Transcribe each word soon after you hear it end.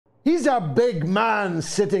He's a big man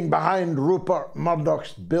sitting behind Rupert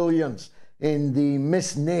Murdoch's billions in the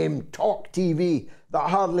misnamed Talk TV that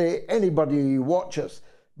hardly anybody watches.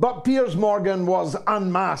 But Piers Morgan was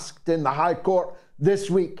unmasked in the High Court this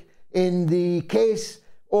week in the case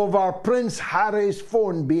over Prince Harry's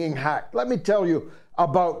phone being hacked. Let me tell you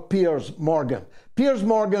about Piers Morgan. Piers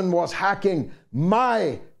Morgan was hacking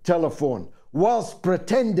my telephone whilst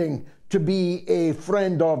pretending to be a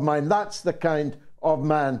friend of mine. That's the kind of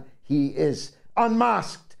man he is.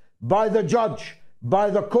 Unmasked by the judge, by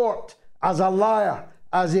the court, as a liar,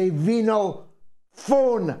 as a venal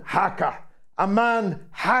phone hacker, a man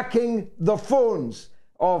hacking the phones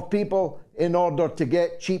of people in order to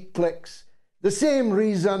get cheap clicks. The same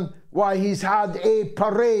reason why he's had a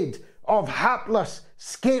parade of hapless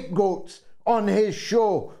scapegoats on his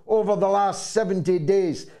show over the last 70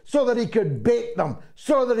 days, so that he could bait them,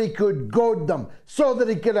 so that he could goad them, so that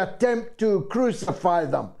he could attempt to crucify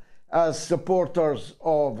them as supporters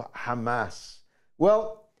of Hamas.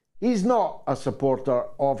 Well, he's not a supporter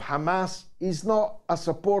of Hamas. He's not a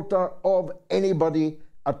supporter of anybody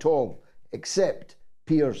at all, except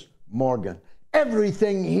Piers Morgan.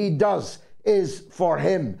 Everything he does is for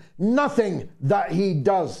him. Nothing that he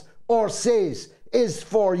does or says is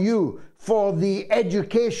for you, for the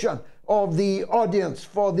education of the audience,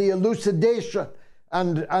 for the elucidation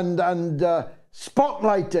and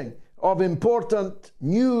spotlighting of important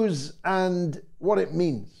news and what it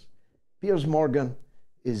means. Piers Morgan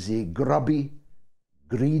is a grubby,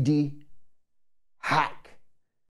 greedy hack.